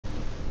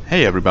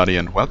Hey everybody,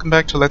 and welcome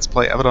back to Let's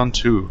Play Avadon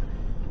 2.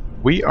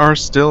 We are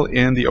still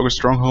in the Ogre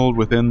Stronghold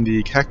within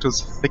the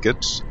Cactus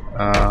Thicket,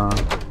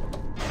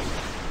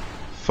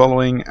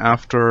 following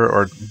after,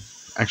 or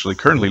actually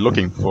currently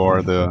looking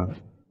for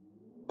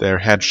their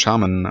head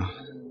shaman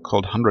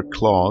called 100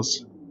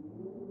 Claws,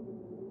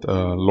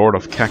 the Lord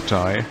of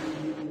Cacti.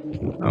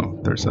 Oh,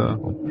 there's a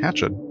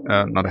hatchet.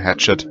 Not a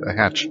hatchet, a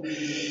hatch.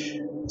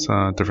 It's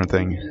a different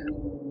thing.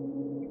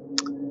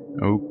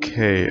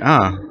 Okay,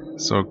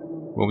 so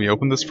will we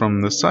open this from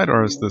this side,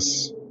 or is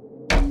this...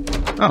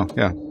 Oh,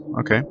 yeah,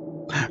 okay.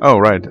 Oh,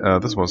 right,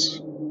 this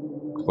was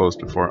closed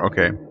before,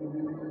 okay.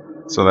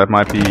 So that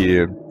might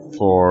be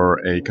for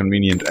a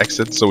convenient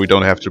exit, so we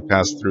don't have to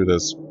pass through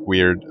this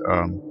weird,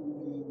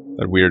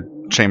 that weird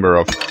chamber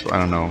of, I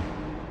don't know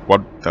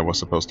what that was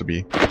supposed to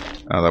be,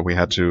 that we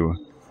had to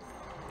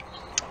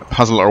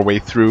puzzle our way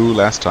through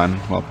last time.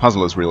 Well,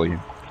 puzzle is really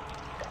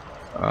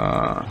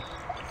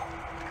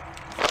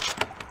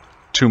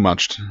too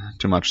much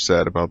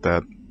said about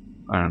that.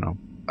 I don't know.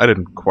 I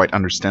didn't quite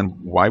understand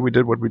why we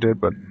did what we did,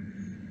 but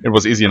it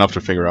was easy enough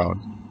to figure out.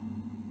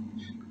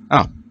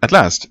 Ah, at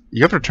last!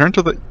 You have returned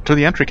to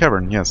the entry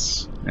cavern.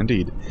 Yes,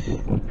 indeed.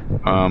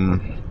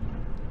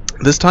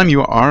 This time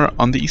you are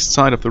on the east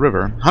side of the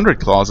river. 100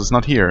 Claws is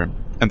not here,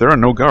 and there are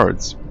no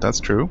guards. That's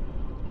true.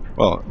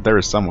 Well, there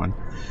is someone.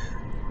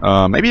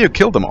 Maybe you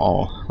killed them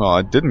all. Well,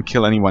 I didn't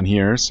kill anyone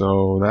here,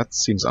 so that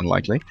seems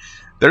unlikely.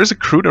 There is a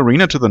crude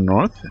arena to the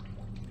north.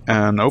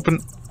 An open...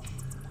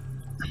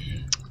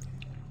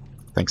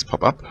 Thanks,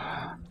 pop-up.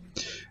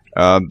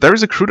 There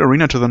is a crude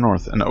arena to the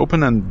north, an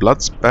open and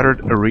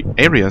blood-spattered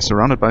area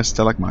surrounded by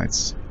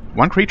stalagmites.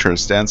 One creature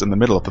stands in the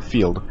middle of the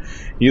field.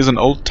 He is an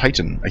old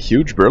titan, a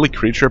huge burly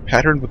creature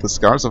patterned with the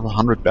scars of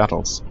 100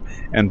 battles,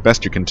 and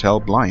best you can tell,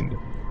 blind.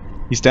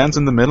 He stands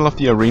in the middle of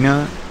the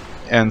arena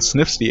and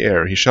sniffs the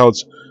air. He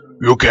shouts,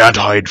 "You can't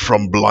hide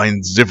from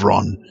blind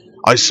Zivron.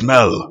 I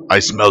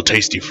smell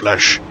tasty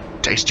flesh.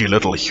 Tasty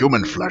little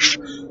human flesh,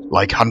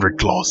 like 100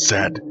 Claws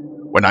said.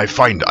 When I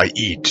find, I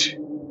eat."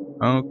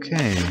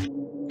 Okay,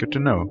 good to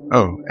know.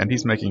 Oh, and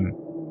he's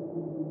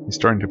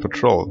starting to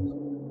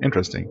patrol.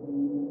 Interesting.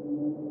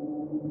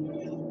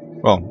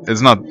 Well,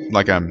 it's not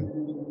like I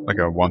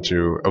want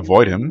to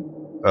avoid him.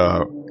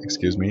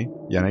 Excuse me,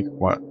 Yannick,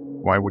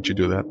 why would you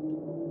do that?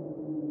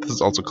 This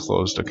is also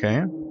closed,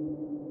 okay.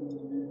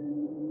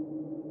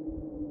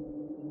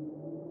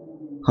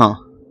 Huh.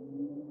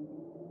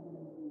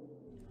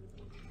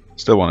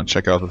 Still want to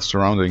check out the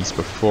surroundings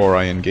before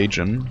I engage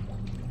him,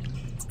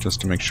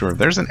 just to make sure.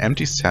 There's an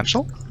empty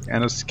satchel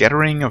and a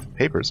scattering of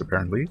papers,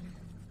 apparently.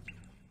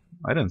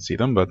 I didn't see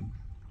them, but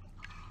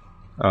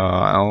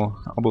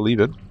I'll believe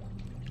it.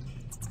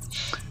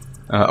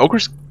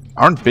 Ogres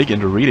aren't big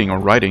into reading or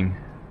writing.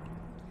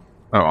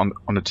 Oh,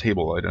 on the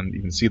table. I didn't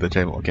even see the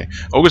table. Okay.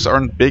 Ogres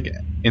aren't big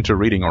into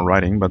reading or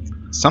writing, but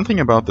something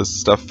about this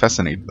stuff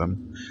fascinated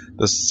them.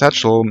 The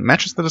satchel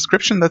matches the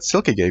description that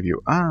Silke gave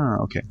you. Ah,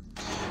 okay.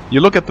 You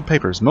look at the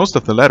papers. Most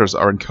of the letters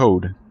are in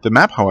code. The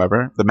maps,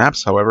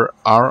 however,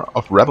 are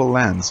of rebel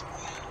lands.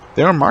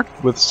 They are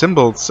marked with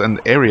symbols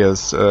and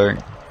areas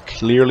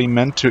clearly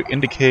meant to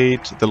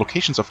indicate the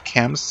locations of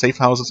camps, safe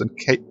houses, and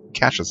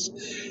caches.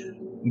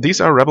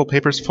 These are rebel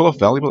papers full of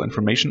valuable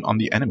information on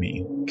the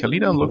enemy.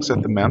 Khalida looks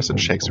at the maps and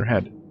shakes her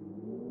head.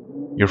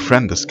 Your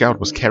friend, the scout,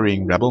 was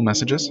carrying rebel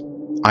messages?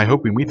 I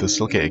hope we meet the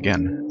Silke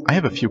again. I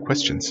have a few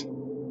questions.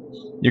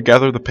 You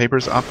gather the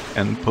papers up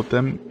and put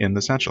them in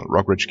the satchel.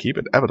 Rockridge Keep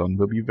at Avadon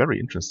will be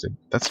very interested.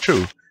 That's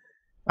true.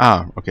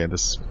 Ah, okay,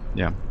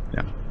 yeah.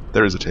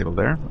 There is a table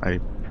there. I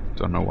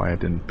don't know why I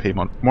didn't pay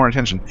more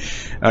attention.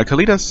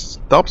 Khalida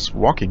stops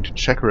walking to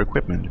check her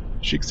equipment.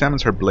 She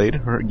examines her blade,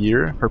 her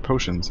gear, her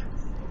potions.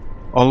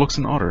 All looks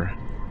in order.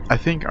 I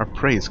think our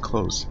prey is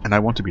close, and I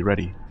want to be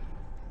ready.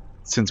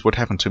 Since it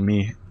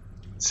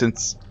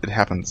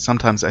happened,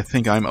 sometimes I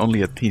think I'm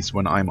only at peace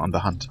when I'm on the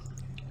hunt.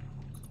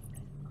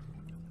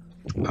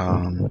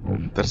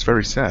 That's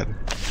very sad.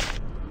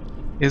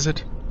 Is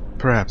it?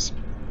 Perhaps.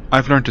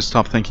 I've learned to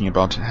stop thinking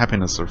about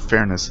happiness or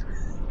fairness.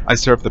 I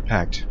serve the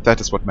pact. That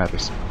is what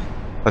matters.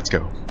 Let's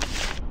go.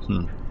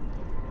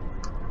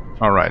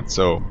 Alright,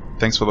 so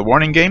thanks for the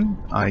warning, game.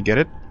 I get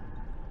it.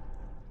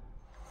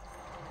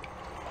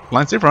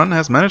 Blind Zivron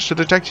has managed to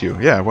detect you.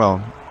 Yeah,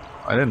 well,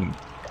 I didn't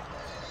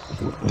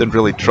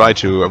really try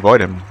to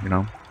avoid him, you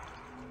know.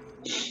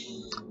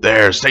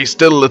 There, stay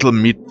still, little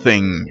meat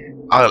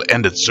thing. I'll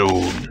end it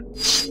soon.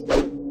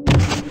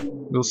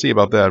 We'll see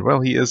about that. Well,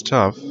 he is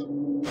tough.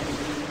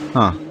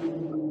 Huh.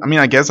 I mean,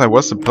 I guess I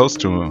was supposed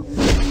to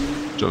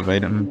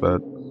evade him,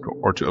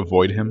 or to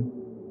avoid him.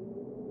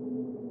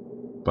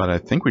 But I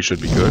think we should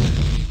be good.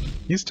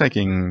 He's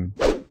taking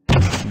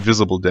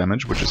visible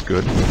damage, which is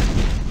good.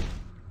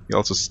 He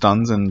also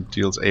stuns and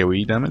deals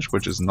AoE damage,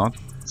 which is not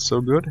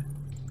so good.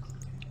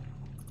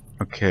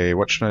 Okay,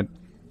 what should I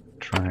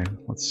try?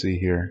 Let's see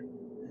here.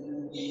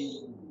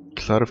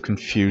 Cloud of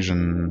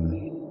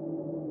Confusion.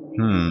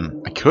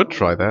 I could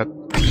try that.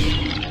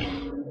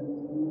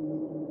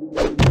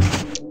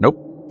 Nope.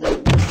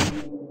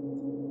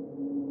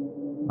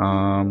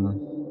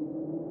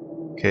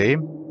 okay.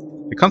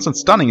 The constant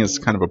stunning is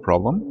kind of a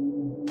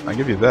problem. I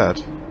give you that.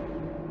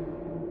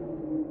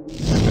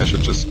 Maybe I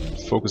should just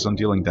focus on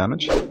dealing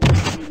damage.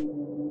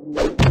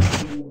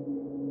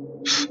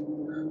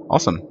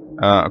 Awesome.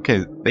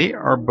 Okay, they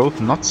are both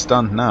not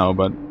stunned now,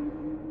 but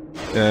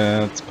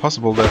it's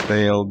possible that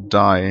they'll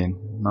die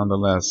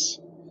nonetheless.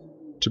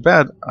 Too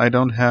bad I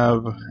don't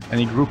have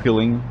any group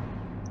healing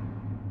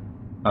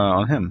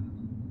on him.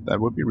 That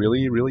would be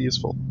really, really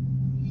useful.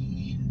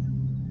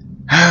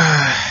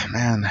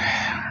 Man.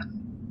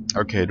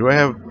 Okay, do I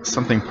have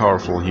something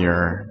powerful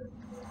here?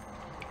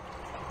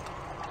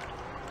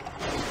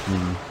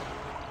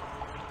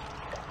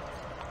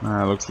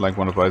 Looks like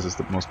one of Ice is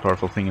the most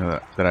powerful thing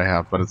that I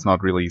have, but it's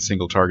not really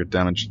single target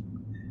damage.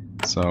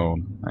 So,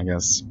 I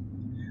guess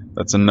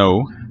that's a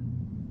no.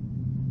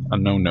 A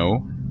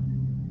no-no.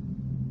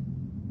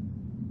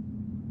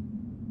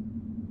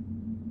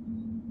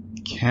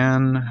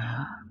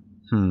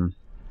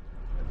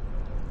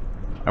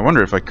 I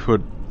wonder if I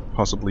could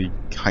possibly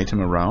kite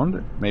him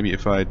around. Maybe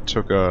if I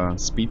took a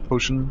speed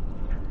potion.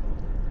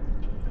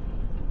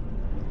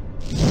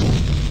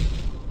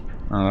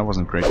 Oh, that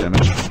wasn't great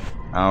damage.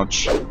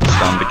 Ouch.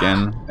 Stunned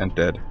again and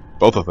dead.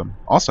 Both of them.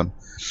 Awesome.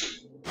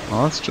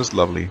 Well, that's just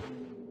lovely.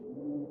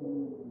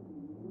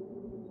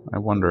 I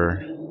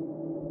wonder.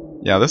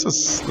 Yeah, this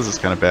is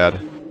kind of bad.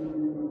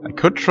 I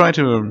could try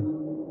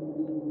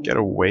to get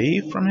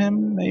away from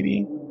him,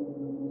 maybe?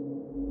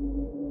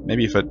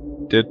 Maybe if I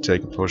did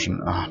take a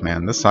potion. Oh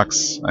man, this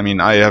sucks. I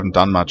mean, I haven't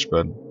done much,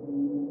 but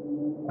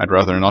I'd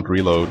rather not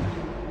reload.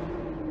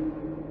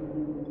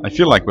 I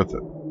feel like with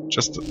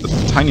just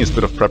the tiniest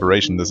bit of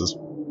preparation, this is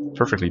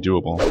perfectly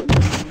doable.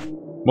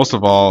 Most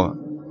of all,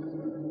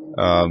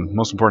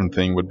 most important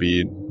thing would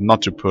be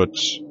not to put...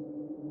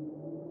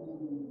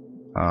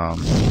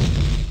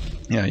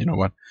 yeah, you know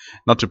what?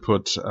 Not to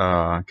put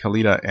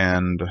Khalida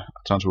and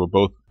Atantua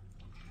both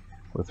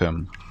with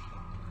him.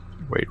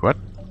 Wait, what?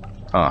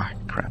 Ah,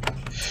 crap.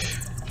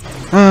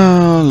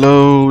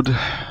 Load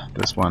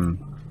this one.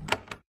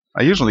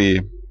 I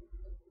usually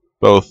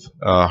both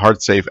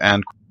hard save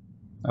and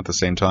at the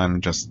same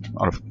time, just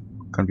out of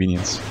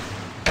convenience.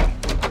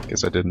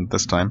 Guess I didn't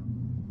this time.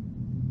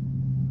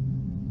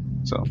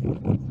 So,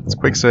 let's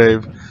quick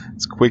save.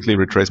 Let's quickly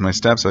retrace my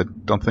steps. I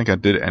don't think I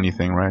did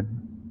anything, right?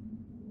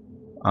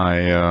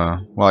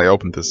 Well, I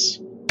opened this.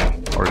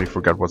 Already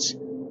forgot what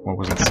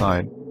was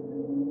inside.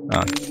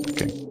 Ah,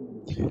 okay.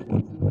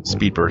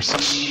 Speed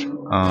burst.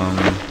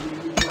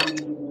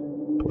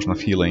 Potion of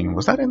healing.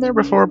 Was that in there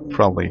before?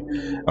 Probably.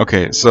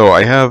 Okay, so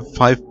I have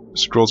 5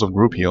 scrolls of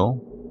group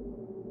heal.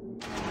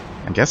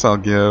 I guess I'll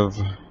give...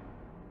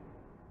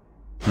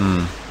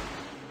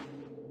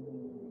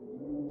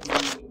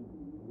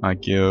 I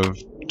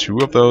give 2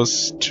 of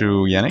those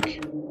to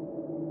Yannick.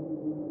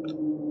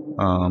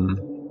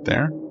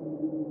 There.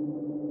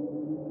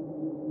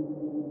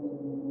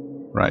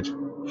 Right.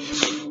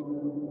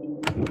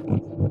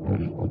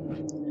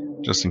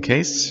 Just in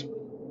case.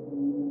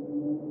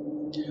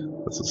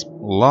 This is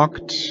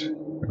locked.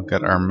 We'll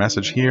get our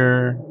message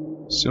here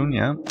soon,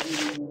 yeah.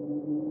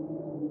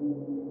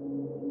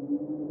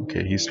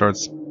 Okay, he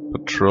starts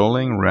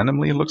patrolling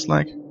randomly, it looks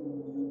like.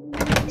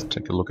 Let's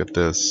take a look at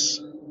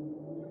this.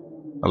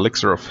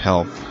 Elixir of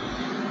Health.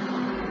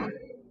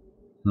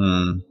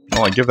 Well,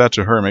 I give that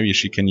to her. Maybe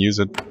she can use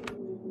it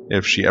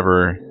if she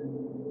ever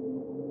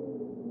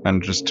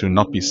manages to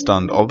not be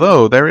stunned.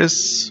 Although there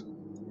is...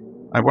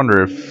 I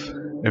wonder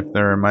if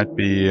there might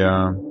be... if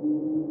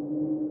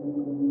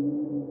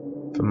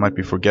I might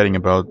be forgetting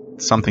about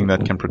something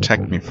that can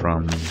protect me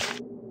from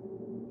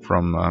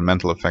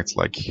mental effects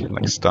like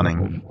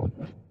stunning.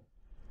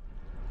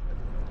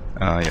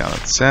 Yeah,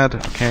 that's sad.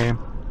 Okay.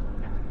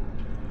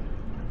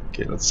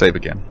 Okay, let's save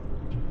again.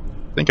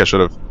 I think I should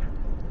have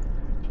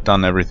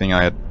done everything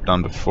I had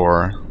done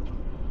before.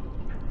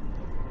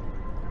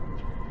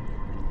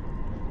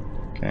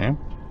 Okay.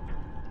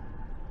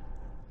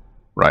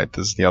 Right,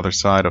 this is the other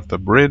side of the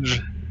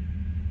bridge.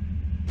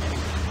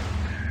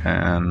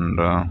 And,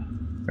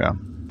 yeah.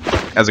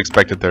 As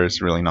expected,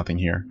 there's really nothing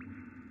here.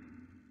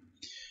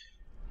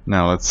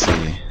 Now, let's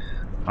see.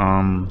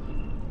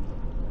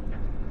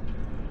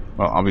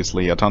 Well,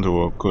 obviously,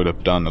 Atantua could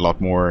have done a lot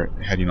more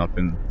had he not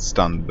been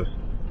stunned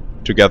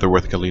together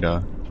with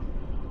Khalida.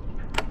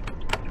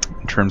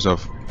 In terms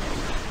of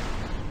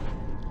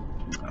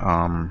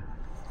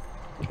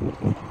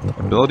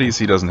abilities,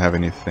 he doesn't have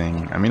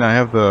anything. I mean, I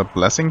have the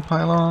Blessing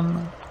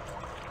Pylon.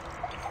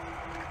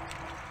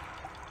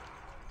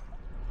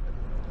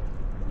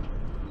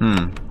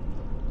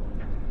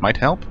 Might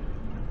help.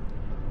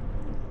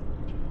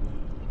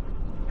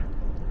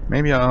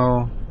 Maybe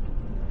I'll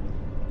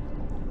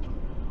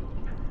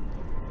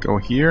go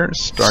here,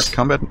 start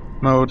combat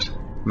mode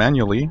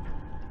manually,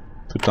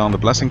 put down the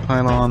Blessing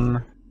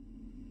Pylon,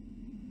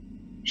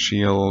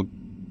 she'll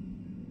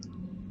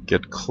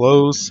get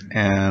close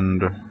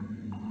and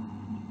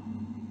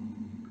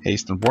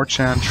haste and war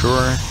chant,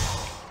 sure.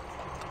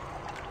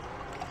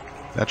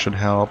 That should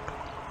help.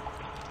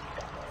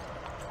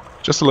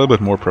 Just a little bit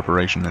more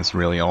preparation is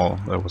really all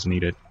that was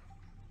needed.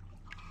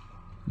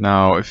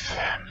 Now, if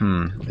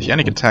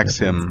Yannick attacks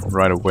him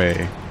right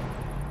away,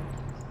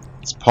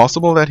 it's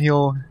possible that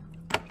he'll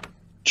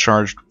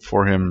charge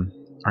for him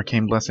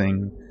Arcane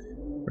Blessing.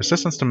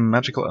 Resistance to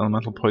magical,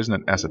 elemental, poison,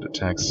 and acid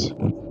attacks.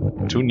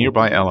 2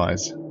 nearby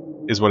allies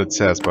is what it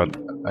says, but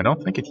I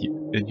don't think it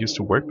used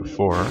to work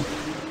before.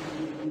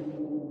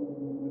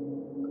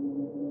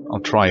 I'll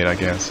try it, I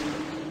guess.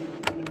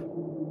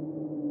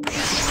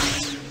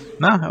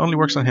 Nah, it only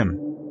works on him.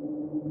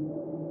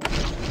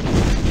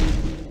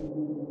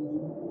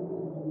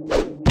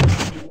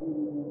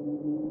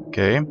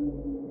 Okay,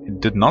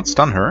 it did not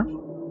stun her.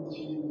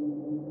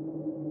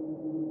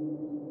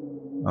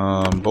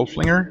 Bolt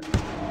Flinger.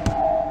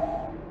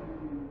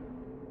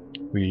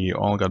 We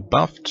all got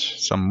buffed.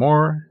 Some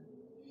more.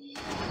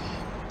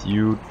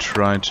 You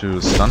try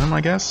to stun him,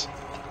 I guess?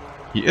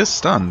 He is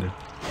stunned.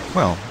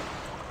 Well.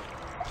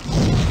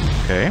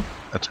 Okay,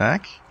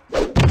 attack.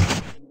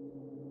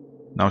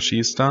 Now she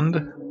is stunned.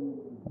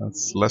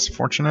 That's less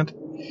fortunate.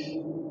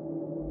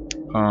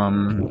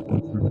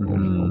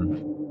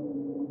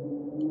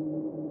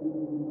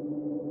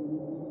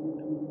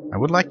 I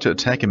would like to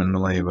attack him in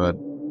melee, but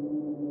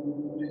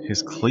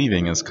his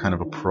cleaving is kind of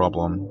a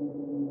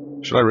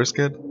problem. Should I risk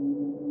it?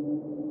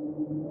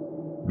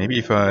 Maybe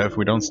if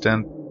we don't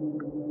stand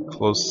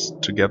close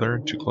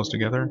together, too close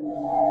together?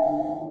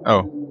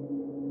 Oh.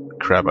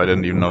 Crap, I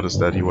didn't even notice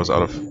that he was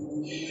out of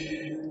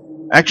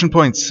action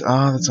points.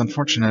 Ah, that's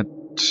unfortunate.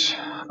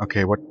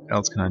 Okay, what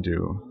else can I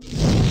do?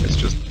 Let's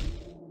just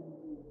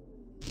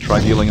try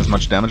dealing as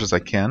much damage as I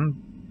can.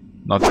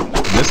 Not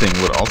missing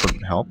would also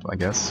help, I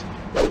guess.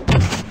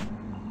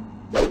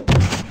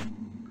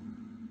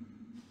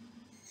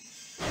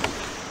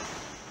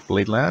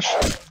 Blade Lash.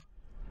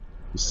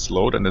 He's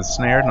slowed and is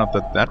snared, not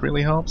that that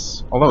really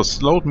helps. Although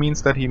slowed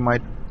means that he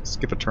might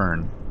skip a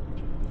turn.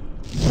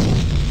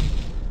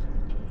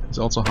 He's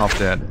also half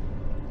dead.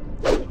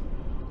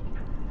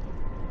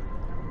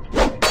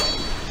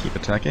 Keep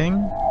attacking.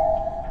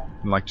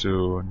 I'd like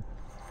to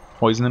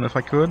poison him if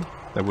I could.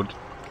 That would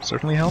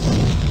certainly help.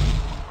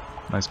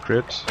 Nice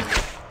crit.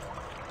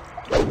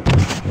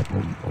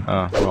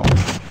 Well.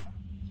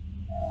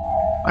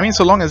 I mean,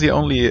 so long as he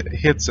only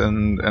hits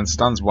and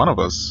stuns one of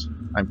us,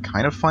 I'm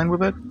kind of fine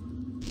with it.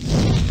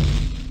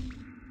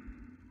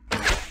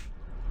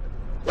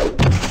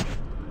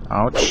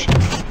 Ouch.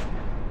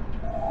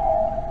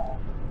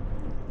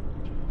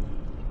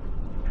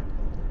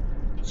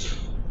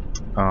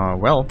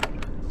 Well,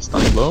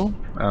 stunning blow?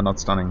 Not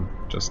stunning,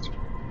 just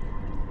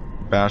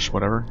bash,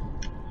 whatever.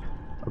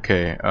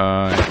 Okay,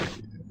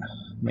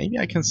 maybe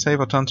I can save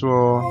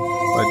Otantuo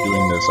by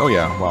doing this. Oh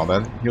yeah, wow,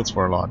 that heals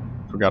for a lot.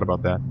 Forgot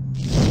about that.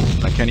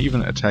 I can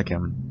even attack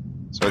him.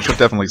 So I should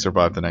definitely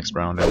survive the next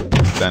round, and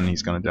then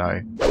he's gonna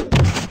die.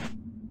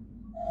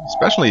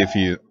 Especially if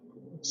he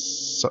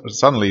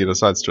suddenly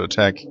decides to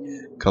attack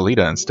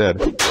Khalida instead.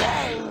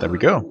 There we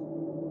go.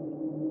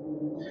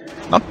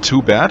 Not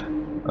too bad,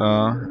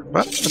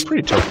 but a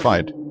pretty tough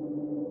fight.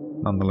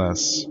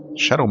 Nonetheless.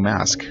 Shadow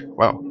Mask.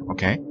 Wow,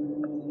 okay.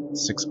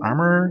 6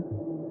 armor.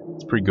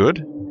 It's pretty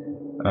good.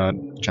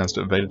 Chance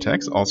to evade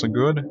attacks, also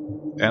good.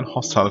 And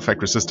hostile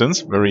effect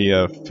resistance, very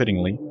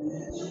fittingly.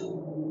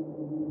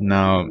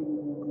 Now,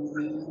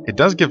 it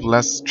does give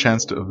less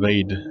chance to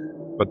evade,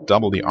 but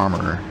double the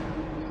armor.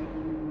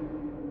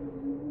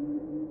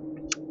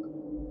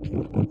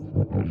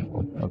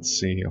 Let's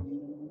see.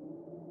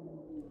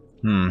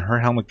 Her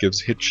helmet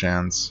gives hit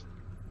chance,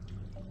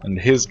 and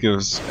his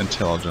gives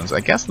intelligence.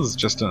 I guess this is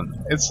just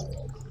an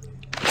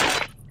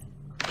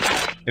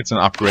it's an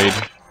upgrade,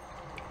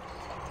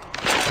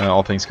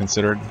 all things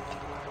considered.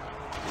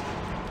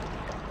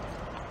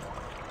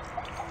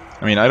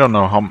 I mean, I don't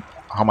know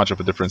how much of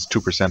a difference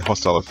 2%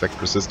 hostile effect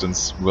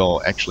resistance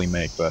will actually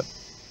make, but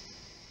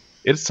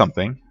it's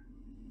something.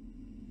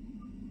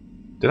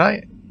 Did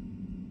I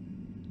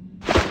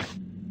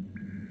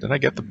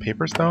get the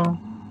papers though?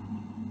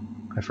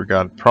 I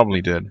forgot.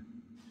 Probably did.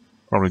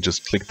 Probably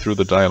just clicked through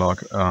the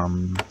dialogue.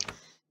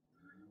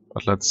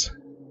 But let's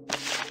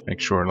make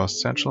sure.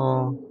 Lost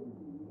Satchel.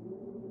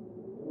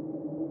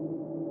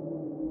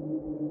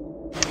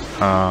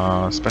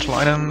 Special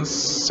items.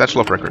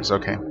 Satchel of Records.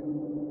 Okay.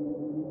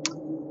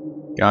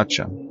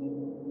 Gotcha.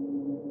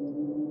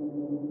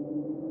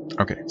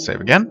 Okay,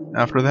 save again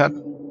after that.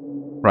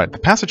 Right, the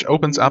passage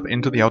opens up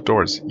into the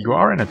outdoors. You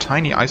are in a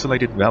tiny,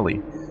 isolated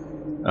valley.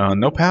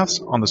 No paths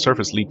on the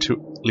surface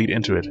lead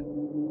into it.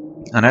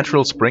 A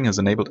natural spring has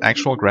enabled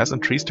actual grass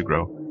and trees to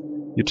grow.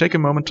 You take a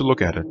moment to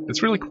look at it.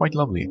 It's really quite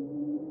lovely.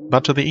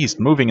 But to the east,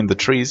 moving in the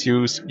trees,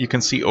 you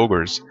can see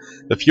ogres.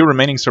 The few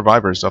remaining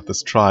survivors of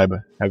this tribe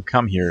have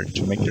come here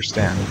to make their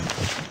stand.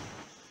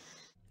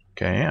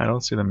 Okay, I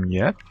don't see them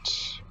yet.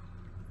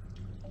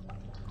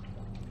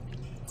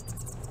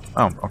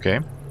 Oh, okay.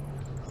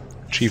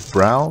 Chief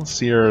Bral,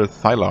 Seer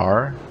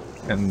Thylar,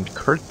 and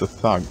Kurt the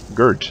Thug.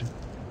 Gert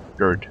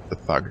the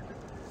Thug.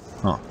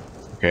 Huh.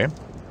 Okay.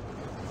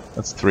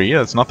 That's 3.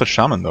 That's not the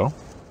Shaman, though.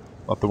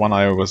 Not the one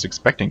I was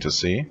expecting to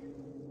see.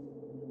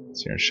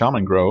 Let's see here.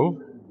 Shaman Grove.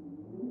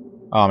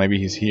 Oh, maybe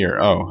he's here.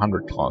 Oh,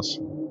 100 Claws.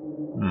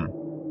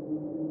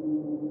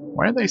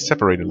 Why are they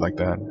separated like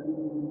that?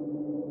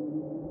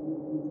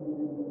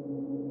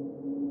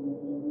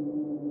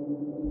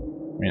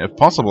 I mean, if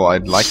possible,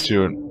 I'd like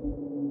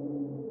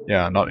to,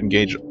 yeah, not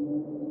engage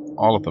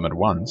all of them at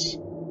once.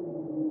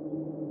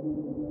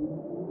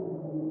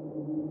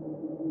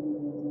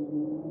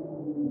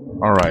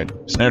 Alright,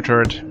 snare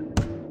turret.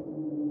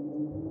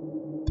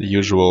 The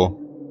usual.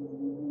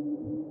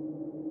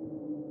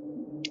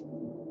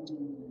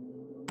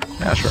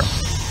 Yeah, sure.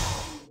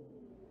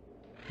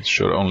 This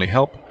should only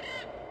help.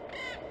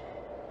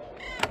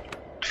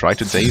 Try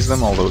to daze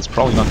them, although it's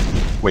probably not...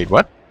 Wait,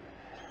 what?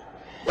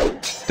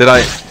 Did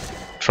I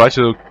try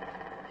to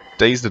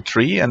daze the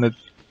tree and it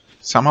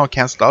somehow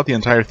cancelled out the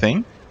entire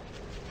thing?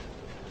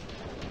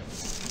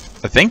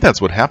 I think that's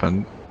what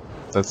happened.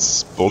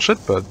 That's bullshit,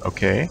 but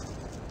okay.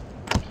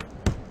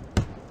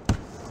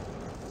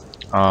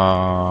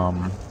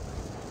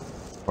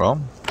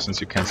 Well,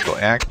 since you can still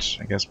act,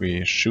 I guess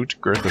we shoot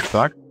Gert the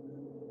Thug.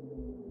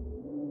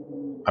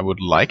 I would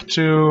like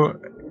to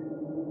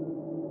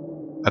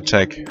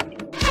attack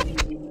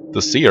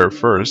the Seer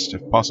first,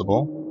 if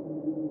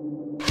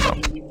possible.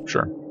 Oh,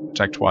 sure.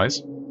 Attack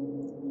twice.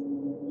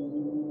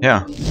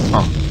 Yeah.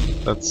 Oh,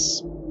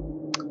 that's...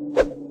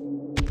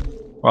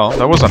 Well,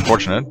 that was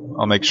unfortunate.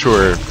 I'll make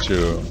sure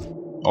to...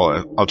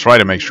 Well, I'll try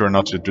to make sure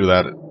not to do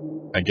that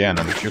again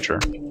in the future.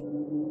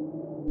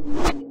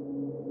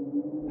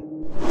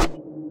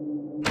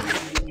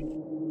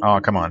 Oh,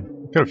 come on.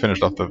 Could have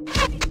finished off the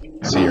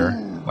Seer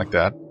like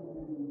that.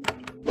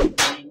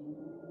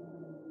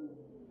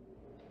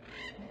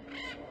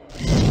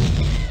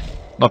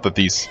 Not that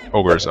these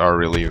ogres are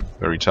really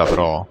very tough at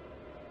all.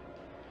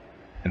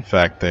 In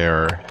fact,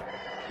 they're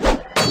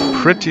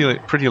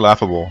pretty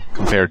laughable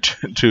compared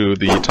to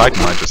the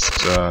Titan I just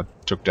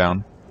took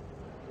down.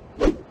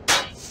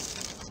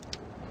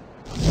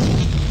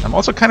 I'm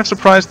also kind of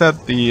surprised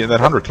that that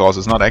 100 Claws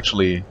is not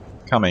actually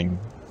coming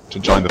to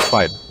join the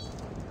fight.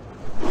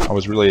 I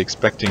was really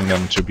expecting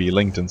them to be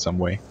linked in some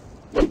way.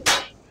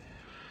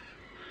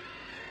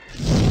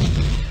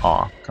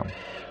 Aw, come.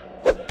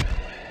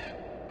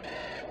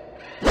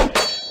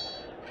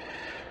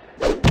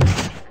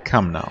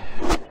 Come now.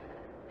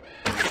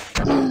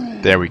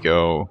 There we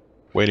go.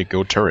 Way to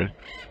go, turret.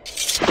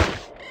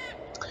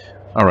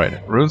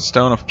 Alright,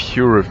 Runestone of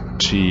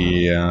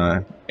Purity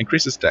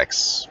increases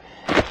dex.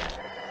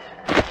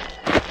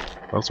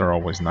 Those are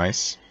always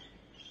nice.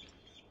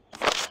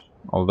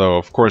 Although,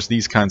 of course,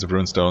 these kinds of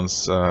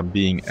runestones,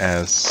 being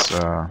as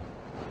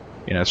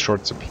in as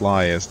short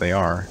supply as they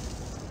are,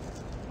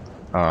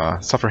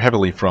 suffer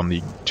heavily from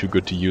the too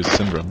good to use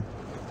syndrome.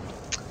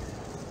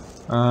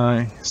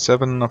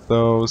 7 of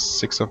those,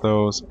 6 of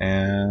those,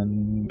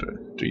 and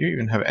do you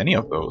even have any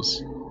of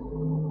those?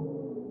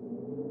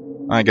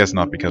 I guess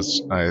not,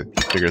 because I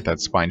figured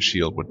that Spine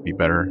Shield would be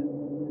better.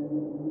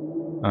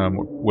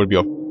 Would be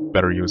of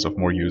better use,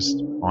 more use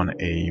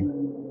on a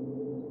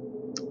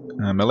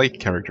melee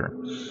character.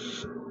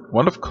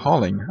 Wand of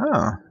Calling,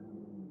 huh?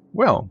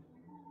 Well,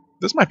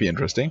 this might be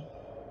interesting.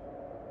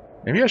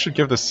 Maybe I should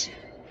give this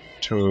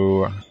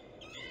to a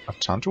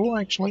Tantu,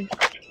 actually?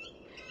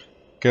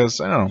 Because,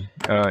 I don't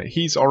know,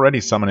 he's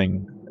already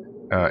summoning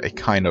a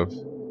kind of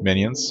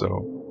minions,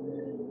 so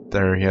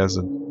there he has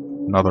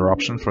another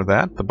option for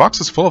that. The box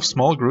is full of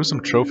small,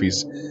 gruesome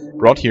trophies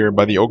brought here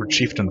by the Ogre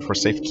Chieftain for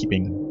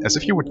safekeeping, as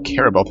if he would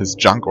care about his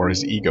junk or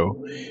his ego.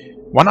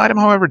 One item,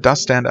 however,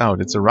 does stand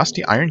out. It's a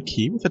rusty iron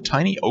key with a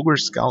tiny ogre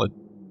skull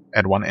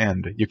at one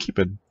end. You keep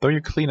it, though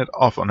you clean it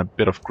off on a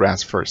bit of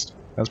grass first.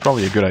 That's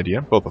probably a good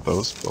idea, both of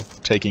those,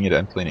 both taking it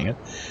and cleaning it.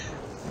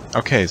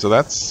 Okay, so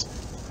that's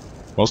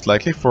most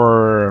likely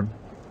for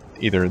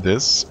either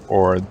this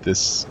or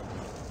this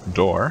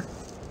door.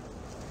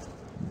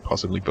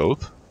 Possibly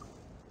both.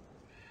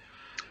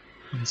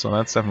 So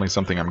that's definitely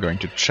something I'm going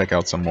to check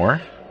out some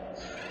more.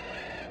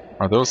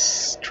 Are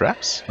those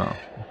traps? Oh,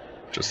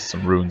 just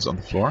some runes on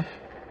the floor.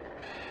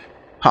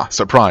 Ha!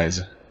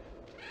 Surprise!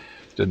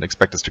 Didn't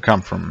expect us to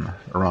come from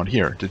around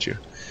here, did you?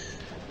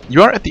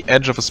 You are at the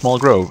edge of a small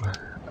grove.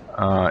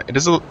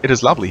 It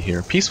is lovely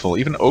here, peaceful.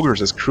 Even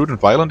ogres, as crude and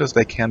violent as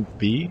they can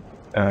be,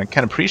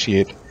 can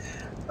appreciate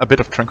a bit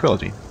of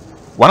tranquility.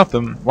 One of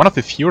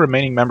the few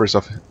remaining members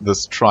of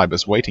this tribe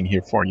is waiting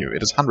here for you.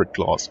 It is 100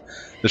 Claws,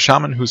 the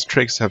shaman whose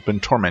tricks have been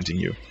tormenting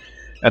you.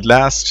 At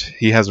last,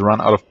 he has run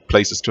out of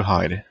places to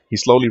hide. He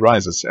slowly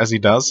rises. As he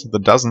does, the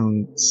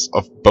dozens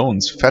of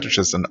bones,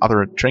 fetishes, and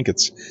other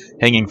trinkets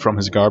hanging from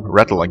his garb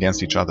rattle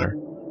against each other.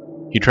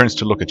 He turns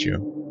to look at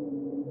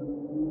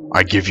you.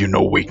 I give you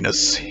no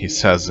weakness, he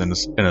says in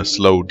a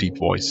slow, deep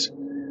voice.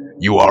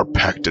 You are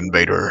packed,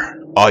 invader.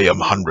 I am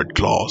 100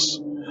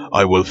 Claws.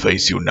 I will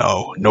face you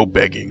now. No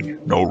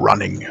begging, no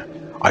running.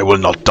 I will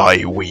not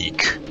die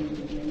weak.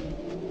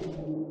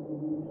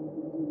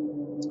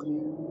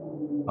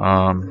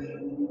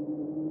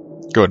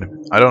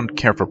 Good. I don't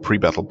care for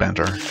pre-battle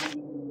banter.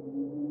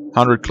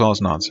 100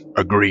 Claws nods.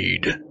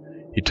 Agreed.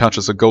 He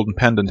touches a golden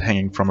pendant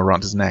hanging from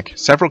around his neck.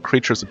 Several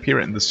creatures appear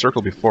in the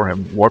circle before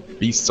him, warped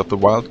beasts of the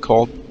wild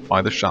called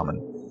by the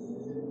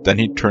shaman. Then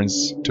he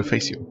turns to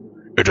face you.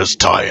 It is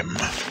time.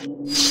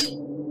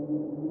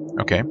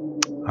 Okay.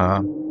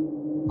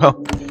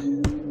 Well.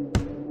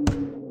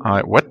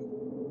 What?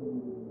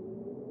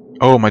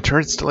 Oh, my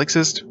turrets still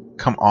exist?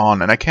 Come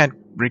on, and I can't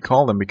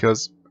recall them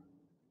because...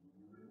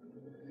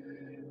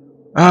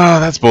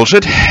 that's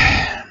bullshit.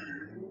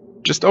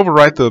 Just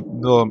overwrite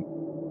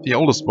the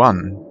oldest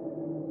one.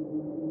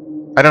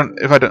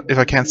 If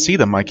I can't see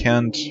them, I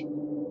can't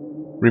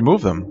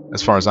remove them,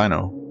 as far as I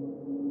know.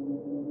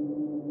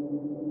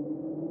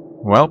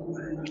 Well,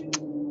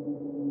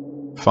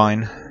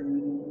 fine.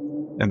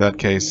 In that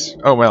case,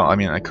 oh well, I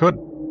mean, I could.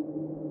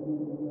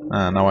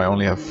 Now I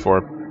only have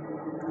 4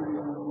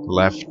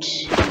 left.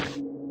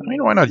 I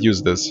mean, why not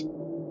use this?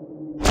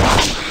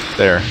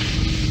 There.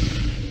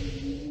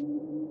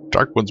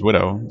 Darkwood's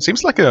Widow.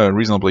 Seems like a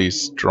reasonably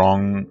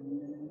strong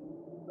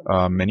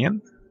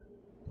minion,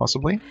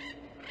 possibly.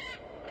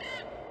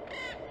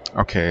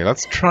 Okay,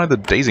 let's try the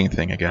dazing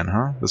thing again,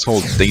 huh? This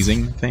whole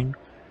dazing thing.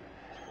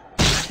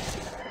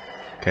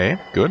 Okay,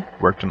 good.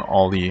 Worked on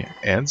all the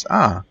ads.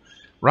 Ah,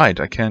 right.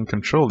 I can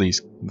control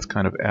this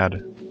kind of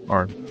ad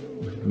or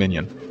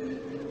minion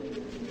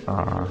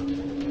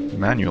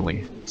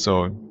manually.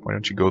 So why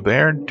don't you go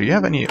there? Do you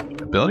have any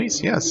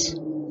abilities? Yes.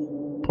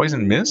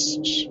 Poison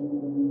mist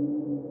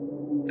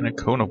and a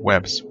cone of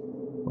webs.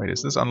 Wait,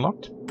 is this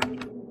unlocked?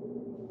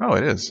 Oh,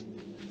 it is.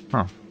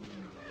 Huh.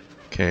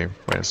 Okay,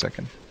 wait a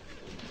second.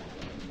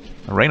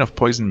 A rain of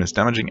poison mist,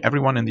 damaging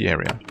everyone in the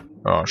area.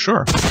 Oh,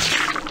 sure.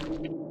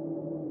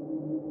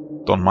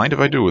 Don't mind if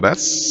I do.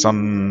 That's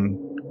some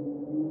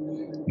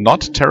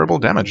not terrible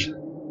damage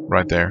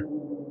right there.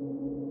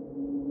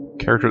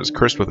 Character is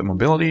cursed with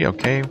immobility.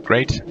 Okay,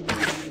 great.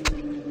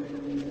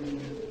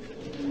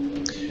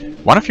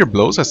 One of your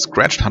blows has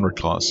scratched 100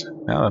 claws.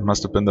 Yeah, that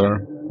must have been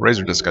the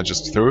razor disc I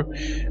just threw.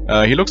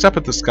 He looks up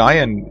at the sky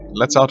and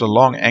lets out a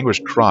long,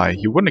 anguished cry.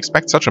 You wouldn't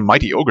expect such a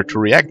mighty ogre to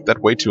react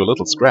that way to a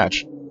little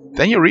scratch.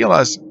 Then you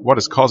realize what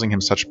is causing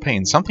him such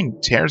pain. Something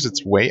tears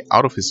its way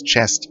out of his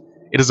chest.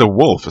 It is a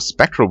wolf, a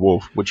spectral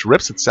wolf, which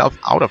rips itself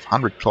out of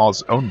 100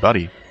 Claw's own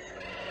body.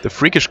 The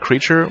freakish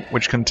creature,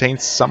 which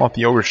contains some of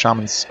the ogre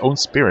shaman's own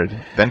spirit,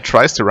 then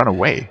tries to run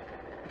away.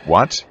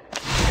 What?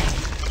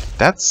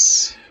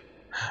 That's...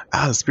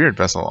 Ah, the spirit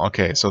vessel.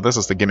 Okay, so this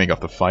is the gimmick of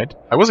the fight.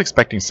 I was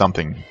expecting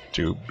something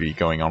to be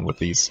going on with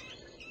these,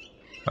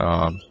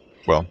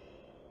 well,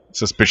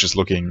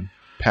 suspicious-looking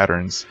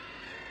patterns.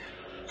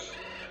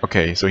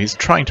 Okay, so he's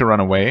trying to run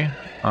away.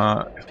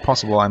 If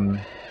possible, I'm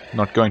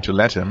not going to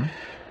let him.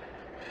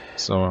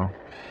 So,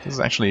 this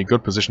is actually a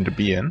good position to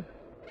be in.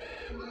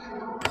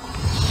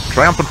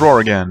 Triumphant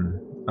Roar again.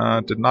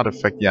 Did not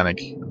affect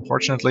Yannick,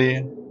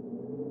 unfortunately.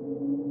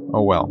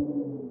 Oh well.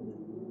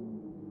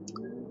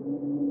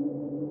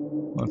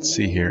 Let's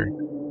see here.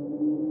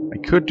 I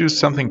could do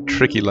something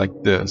tricky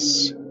like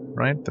this,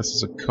 right? This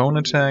is a cone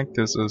attack,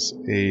 this is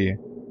a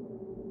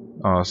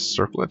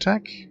circle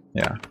attack?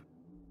 Yeah.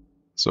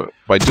 So,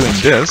 by doing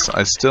this,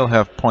 I still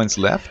have points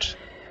left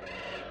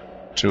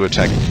to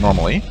attack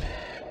normally.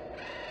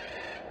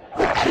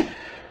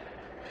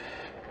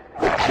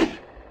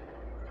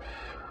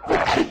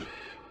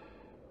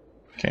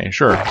 Okay,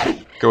 sure.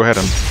 Go ahead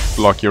and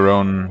block your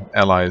own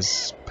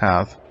ally's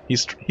path.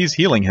 He's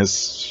healing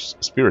his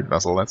spirit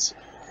vessel. That's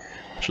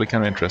actually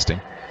kind of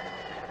interesting.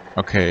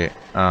 Okay.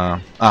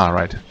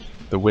 Right.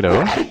 The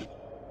Widow.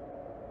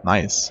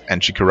 Nice.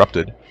 And she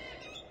corrupted.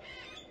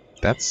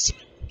 That's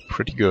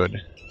pretty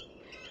good.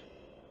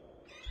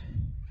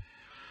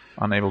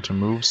 Unable to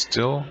move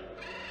still.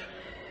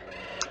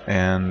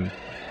 And...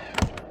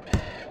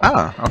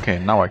 okay,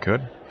 now I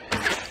could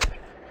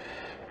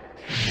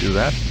do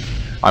that.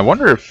 I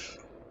wonder if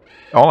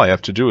all I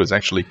have to do is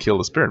actually kill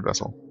the spirit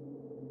vessel.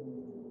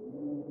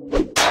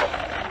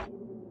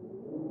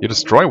 You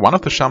destroy one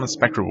of the shaman's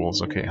spectral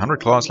wolves. Okay, 100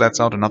 Claws lets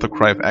out another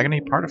cry of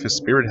agony. Part of his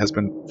spirit has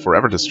been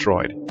forever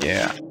destroyed.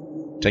 Yeah,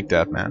 take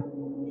that, man.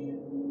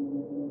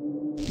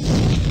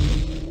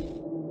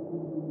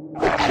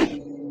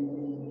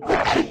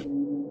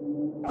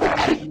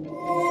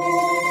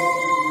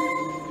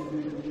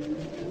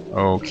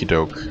 Okie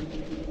doke.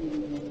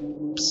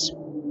 Oops.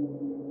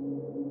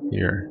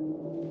 Here.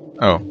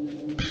 Oh.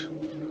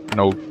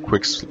 No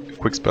quick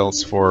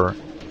spells for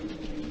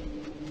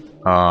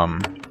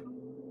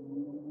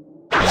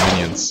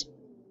minions.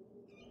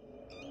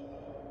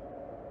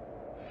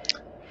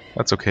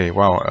 That's okay.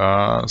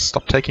 Wow.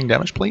 Stop taking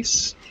damage,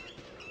 please.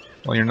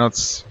 Well, you're not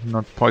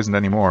poisoned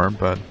anymore,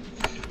 but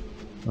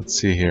let's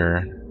see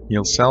here.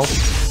 Heal self.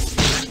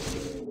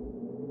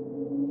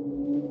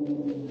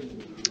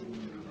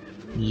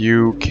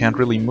 You can't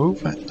really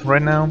move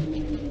right now.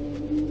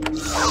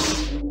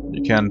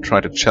 You can try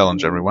to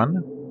challenge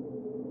everyone.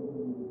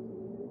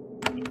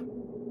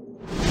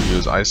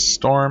 Use Ice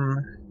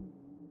Storm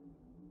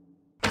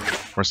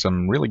for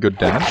some really good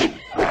damage.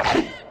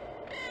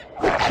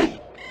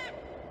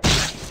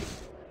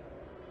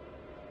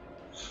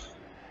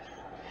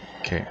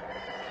 Okay.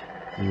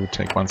 You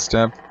take one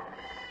step.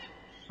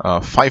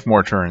 5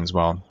 more turns.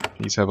 Well,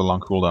 these have a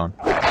long cooldown.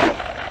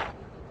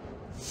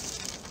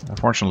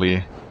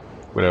 Unfortunately,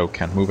 Widow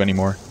can't move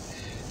anymore.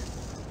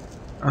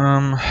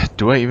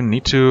 Do I even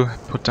need to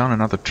put down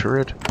another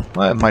turret?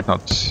 Well, it might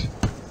not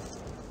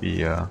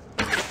be a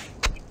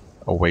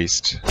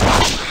waste.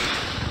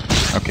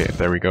 Okay,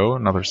 there we go,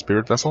 another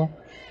spirit vessel.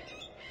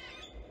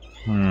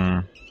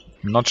 I'm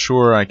not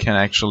sure I can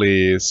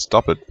actually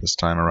stop it this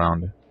time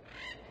around,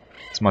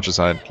 as much as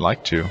I'd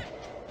like to.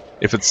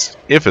 If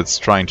it's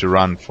trying to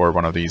run for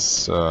one of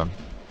these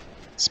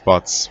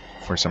spots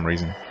for some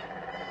reason,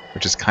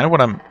 which is kind of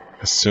what I'm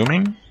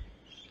assuming.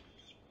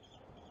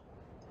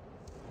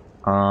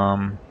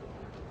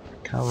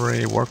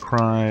 Cavalry,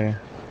 Warcry.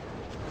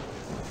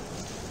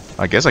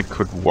 I guess I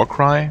could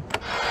Warcry.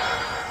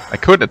 I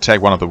could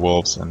attack one of the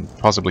wolves and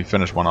possibly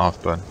finish one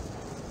off, but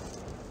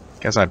I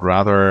guess I'd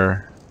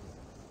rather,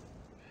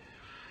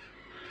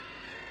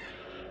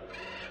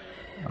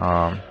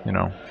 you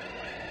know,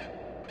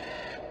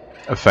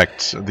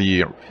 affect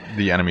the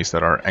enemies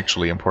that are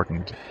actually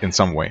important in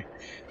some way.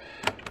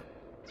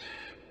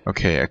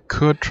 Okay, I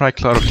could try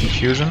Cloud of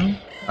Confusion.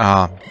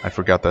 I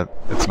forgot that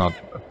it's not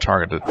a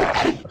targeted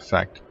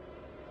effect.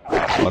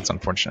 Well, that's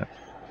unfortunate.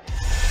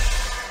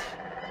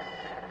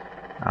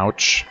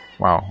 Ouch.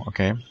 Wow,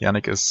 okay.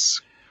 Yannick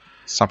is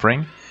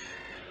suffering.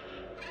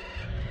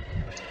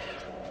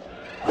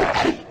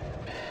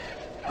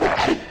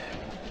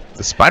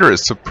 The spider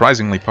is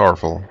surprisingly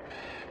powerful.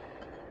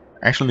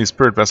 Actually, the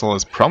spirit vessel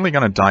is probably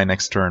gonna die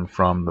next turn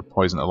from the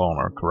poison alone,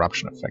 or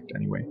corruption effect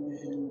anyway.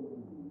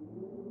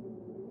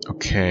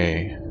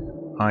 Okay.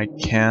 I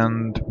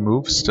can't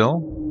move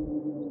still.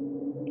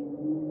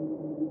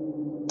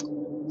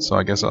 So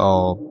I guess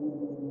I'll...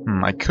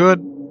 I could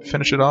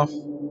finish it off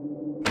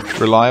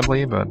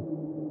reliably, but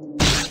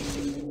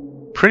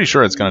pretty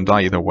sure it's gonna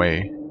die either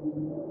way.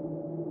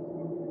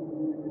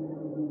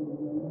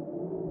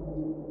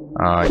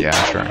 Yeah,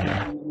 sure,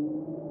 yeah.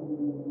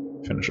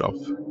 Finish off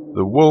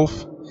the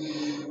wolf.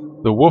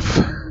 The wolf,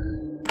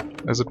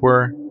 as it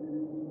were.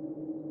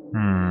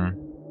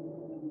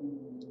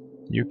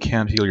 You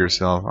can't heal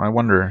yourself. I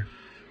wonder...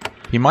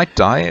 He might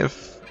die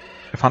if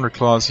 100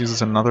 Claws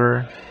uses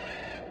another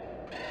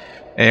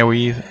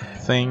AoE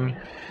thing.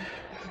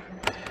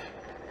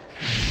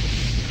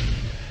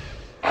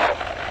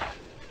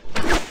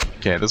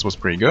 Okay, this was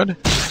pretty good.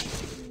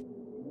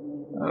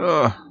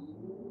 Ugh.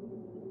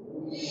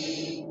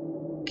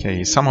 Okay,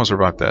 he somehow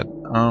survived that.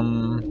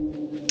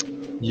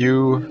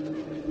 You...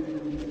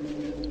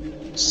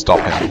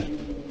 stop him.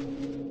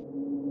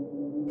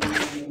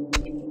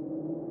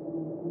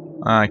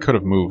 I could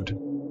have moved.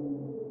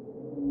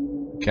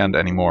 Can't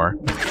anymore.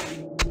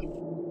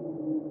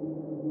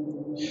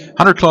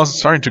 100 Claws is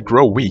starting to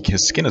grow weak.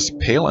 His skin is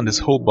pale and his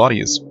whole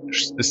body is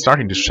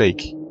starting to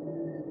shake.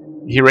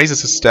 He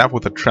raises his staff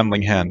with a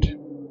trembling hand.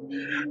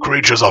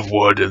 Creatures of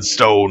wood and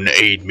stone,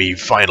 aid me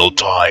final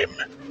time.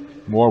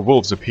 More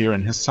wolves appear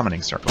in his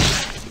summoning circle.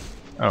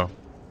 Oh.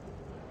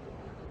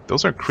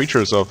 Those are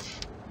creatures of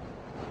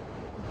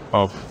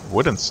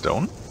wood and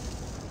stone?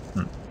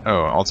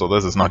 Oh, also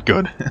this is not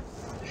good.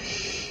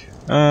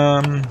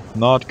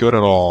 Not good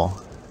at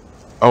all.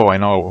 Oh, I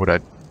know what I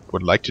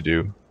would like to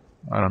do.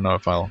 I don't know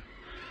if I'll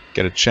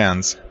get a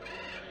chance.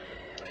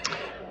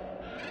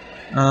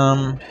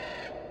 Well.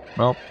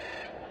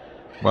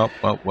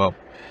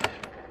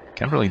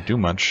 Can't really do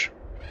much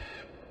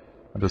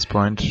at this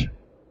point.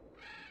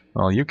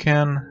 Well, you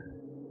can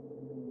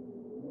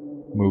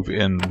move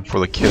in for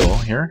the kill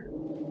here.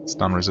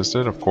 Stun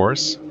resisted, of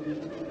course.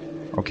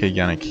 Okay,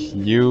 Yannick,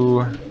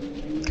 you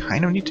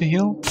kind of need to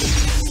heal.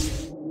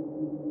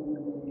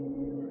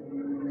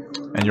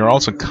 And you're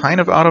also kind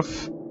of out of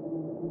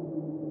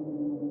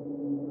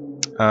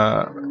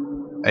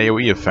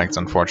AoE effects,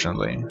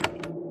 unfortunately.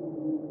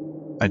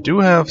 I do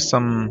have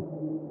some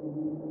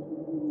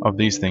of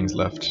these things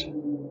left.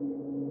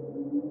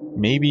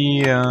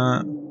 Maybe,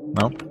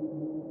 nope.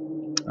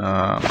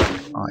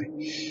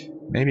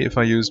 Maybe if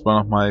I used one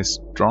of my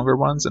stronger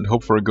ones and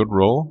hope for a good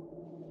roll.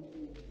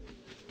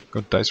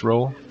 Good dice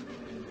roll.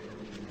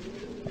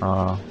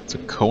 It's a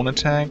cone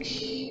attack.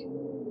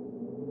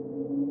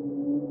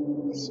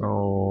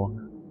 So,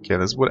 okay,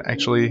 this would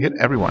actually hit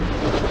everyone.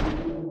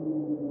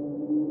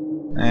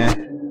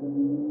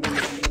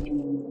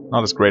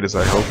 Not as great as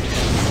I hoped.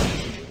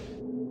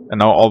 And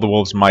now all the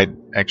wolves might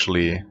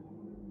actually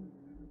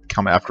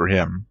come after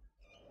him,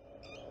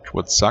 which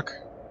would suck.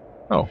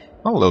 Oh,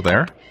 hello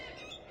there.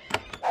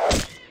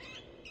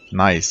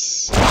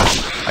 Nice.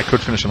 I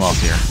could finish him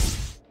off here.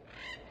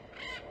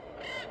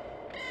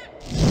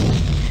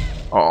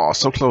 Oh,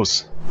 so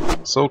close.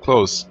 So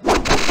close.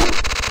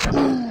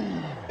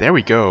 There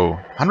we go.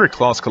 100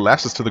 Claws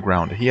collapses to the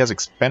ground. He has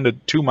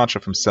expended too much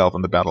of himself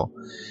in the battle.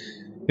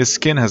 His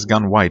skin has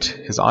gone white.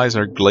 His eyes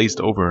are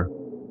glazed over.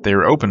 They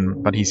are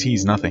open, but he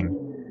sees nothing.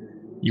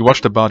 You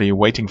watch the body,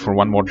 waiting for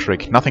one more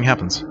trick. Nothing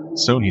happens.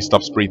 Soon he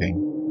stops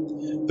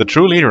breathing. The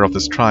true leader of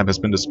this tribe has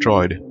been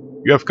destroyed.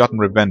 You have gotten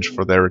revenge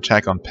for their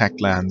attack on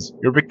packed lands.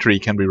 Your victory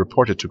can be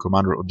reported to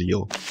Commander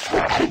Odile.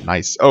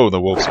 Nice. Oh,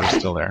 the wolves are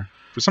still there.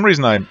 For some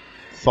reason I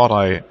thought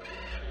I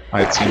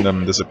had seen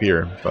them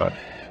disappear, but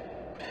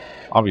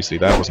obviously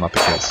that was not the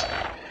case.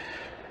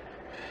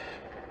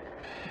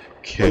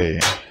 Okay,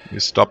 you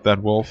stop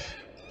that wolf.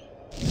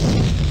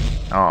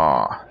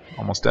 Ah,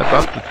 almost dead,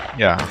 but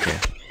yeah, okay,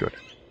 good.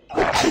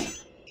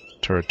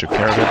 Turret took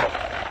care of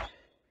it.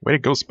 Way to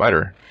go,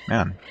 Spider.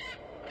 Man.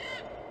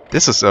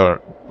 This is a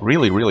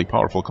really, really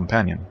powerful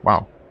companion.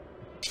 Wow.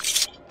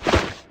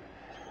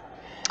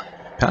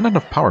 Pendant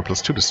of power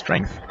plus 2 to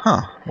strength.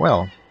 Huh,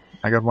 well,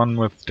 I got one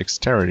with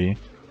dexterity.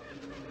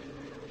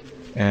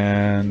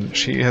 And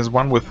she has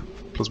one with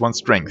plus 1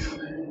 strength.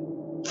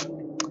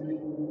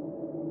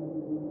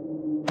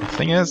 The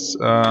thing is,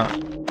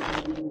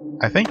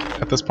 I think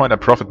at this point I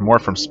profit more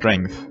from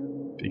strength,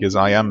 because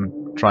I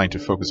am trying to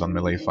focus on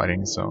melee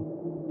fighting,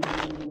 so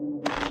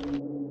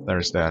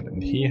there's that.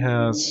 And he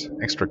has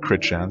extra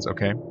crit chance,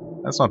 okay,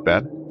 that's not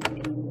bad.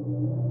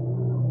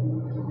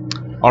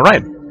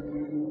 Alright,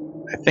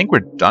 I think we're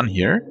done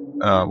here.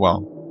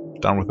 Well,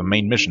 done with the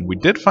main mission. We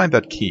did find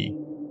that key.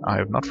 I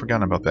have not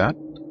forgotten about that.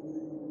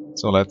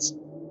 So let's...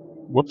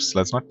 Whoops,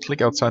 let's not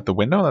click outside the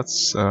window.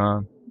 That's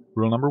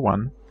rule number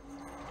 1.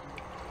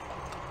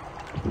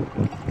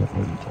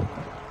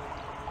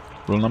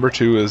 Rule number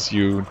 2 is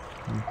you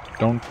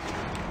don't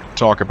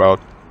talk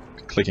about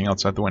clicking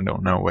outside the window.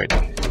 No, wait.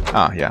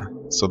 Ah, yeah.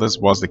 So this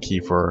was the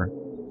key for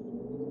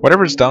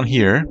whatever's down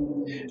here.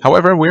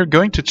 However, we're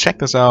going to check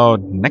this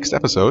out next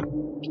episode.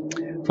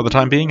 For the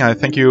time being, I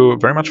thank you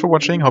very much for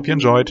watching. Hope you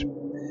enjoyed.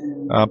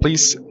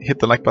 Please hit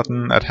the like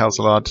button. That helps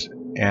a lot.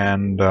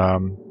 And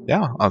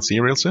yeah, I'll see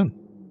you real soon.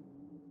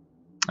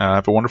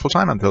 Have a wonderful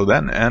time until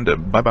then,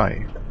 and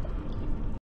bye-bye.